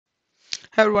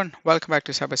Hey everyone, welcome back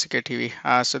to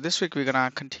CyberSecurityTV. So this week we're gonna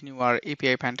continue our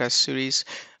API pen test series.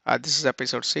 This is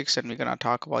episode 6, and we're gonna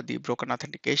talk about the broken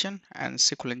authentication and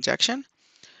SQL injection.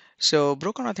 So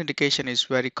broken authentication is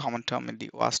very common term in the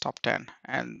OWASP top 10,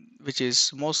 and which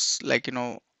is most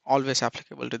always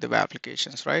applicable to the web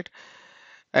applications, right?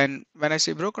 And when I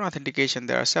say broken authentication,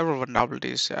 there are several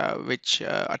vulnerabilities which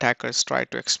attackers try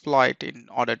to exploit in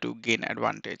order to gain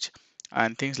advantage.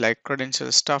 And things like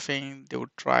credential stuffing, they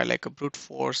would try like a brute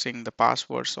forcing the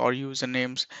passwords or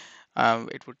usernames.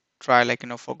 It would try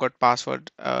forgot password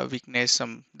weakness.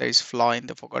 Some there is flaw in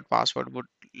the forgot password would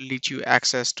lead you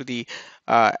access to the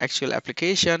actual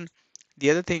application. The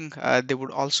other thing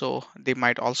they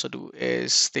might also do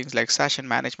is things like session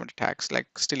management attacks, like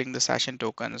stealing the session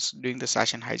tokens, doing the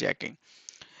session hijacking.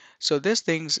 So these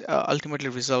things ultimately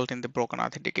result in the broken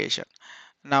authentication.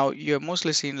 Now you're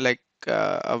mostly seen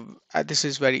this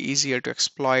is very easier to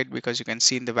exploit because you can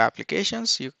see in the web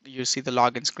applications, you see the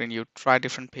login screen, you try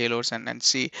different payloads and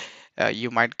see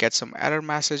you might get some error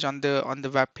message on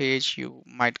the web page. You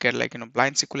might get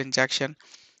blind SQL injection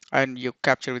and you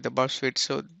capture with the burp suite.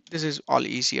 So this is all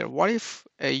easier. What if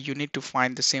you need to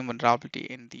find the same vulnerability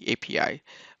in the API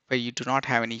where you do not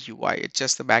have any UI? It's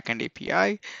just the backend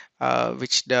API,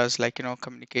 which does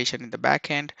communication in the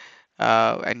backend,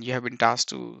 and you have been tasked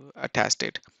to test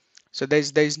it. So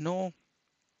there's no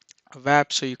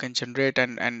web, so you can generate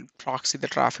and proxy the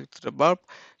traffic to the burp.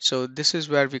 So this is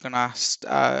where we're gonna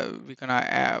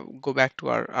go back to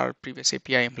our previous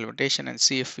API implementation and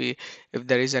see if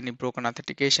there is any broken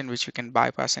authentication which we can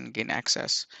bypass and gain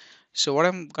access. So what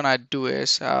I'm gonna do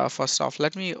is first off,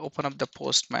 let me open up the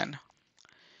Postman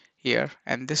here,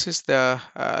 and this is the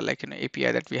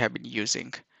API that we have been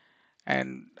using.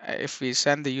 And if we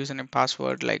send the username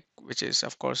password, which is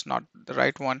of course not the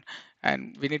right one,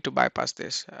 and we need to bypass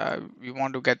this, we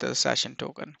want to get the session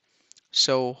token.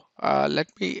 So let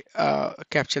me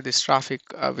capture this traffic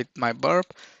with my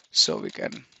burp so we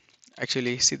can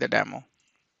actually see the demo.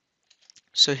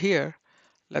 So here,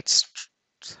 let's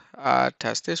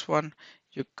test this one.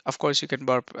 Of course, you can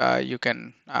burp, you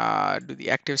can do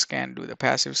the active scan, do the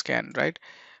passive scan, right?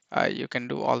 You can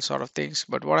do all sort of things,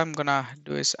 but what I'm gonna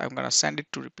do is I'm gonna send it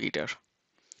to repeater.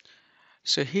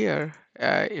 So here,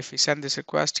 if we send this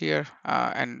request here,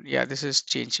 and yeah, this is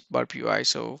change burp UI.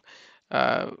 So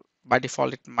by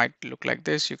default, it might look like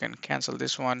this. You can cancel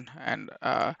this one, and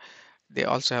they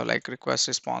also have like request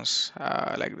response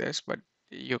like this. But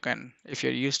you can, if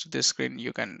you're used to this screen,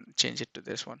 you can change it to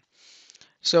this one.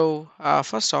 So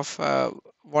first off,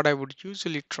 what I would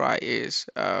usually try is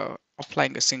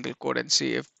applying a single code and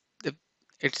see if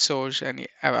it shows any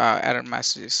error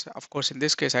messages. Of course, in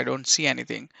this case, I don't see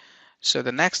anything. So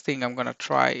the next thing I'm going to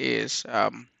try is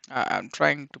I'm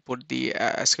trying to put the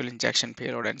SQL injection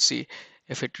payload and see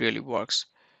if it really works.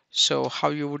 So how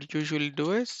you would usually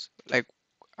do is like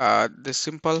the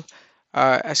simple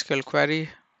SQL query,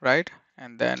 right?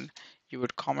 And then you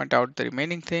would comment out the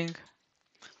remaining thing,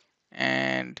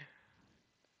 and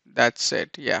that's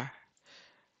it. Yeah.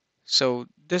 So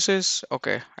this is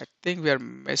okay. I think we are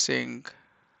missing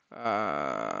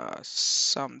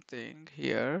something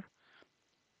here.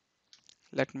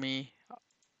 Let me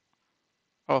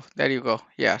Oh, there you go.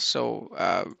 Yeah, so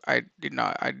I did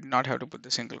not have to put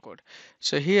the single code.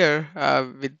 So here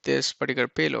with this particular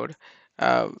payload,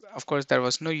 of course there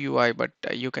was no UI, but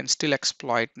you can still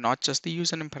exploit not just the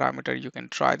username parameter. You can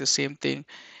try the same thing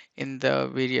in the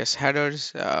various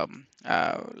headers,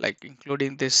 like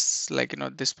including this,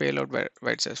 this payload where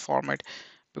it says format.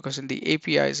 Because in the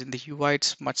APIs, in the UI,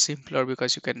 it's much simpler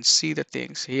because you can see the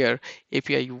things here.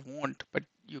 API you won't, but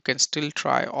you can still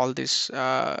try all these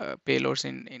payloads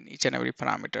in each and every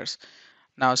parameters.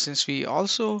 Now, since we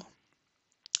also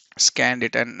scanned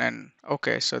it and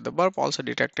okay, so the burp also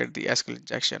detected the SQL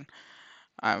injection.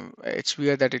 It's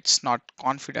weird that it's not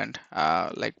confident.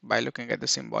 Like by looking at the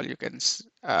symbol, you can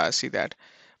see that.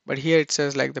 But here it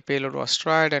says like the payload was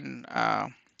tried and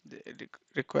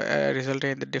resulted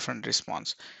in the different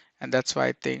response, and that's why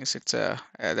it thinks it's there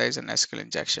is an SQL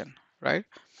injection, right?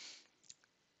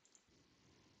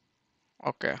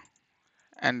 Okay,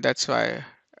 and that's why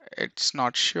it's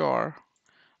not sure.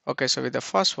 Okay, so with the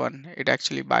first one, it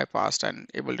actually bypassed and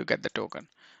able to get the token.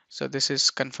 So this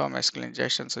is confirm SQL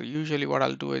injection. So usually what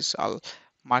I'll do is I'll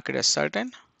mark it as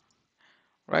certain,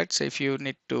 right? So if you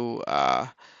need to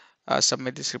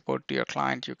submit this report to your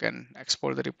client, you can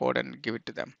export the report and give it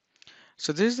to them.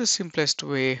 So this is the simplest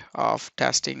way of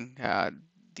testing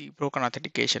the broken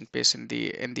authentication piece in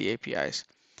the APIs.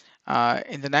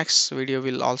 In the next video,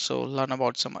 we'll also learn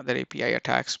about some other API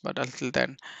attacks. But until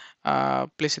then,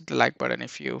 please hit the like button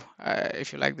if you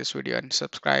like this video and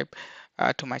subscribe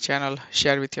to my channel,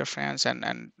 share with your friends,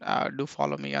 and do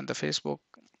follow me on the Facebook.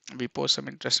 We post some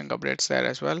interesting updates there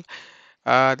as well.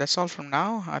 That's all from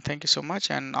now. Thank you so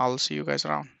much, and I'll see you guys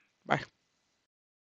around. Bye.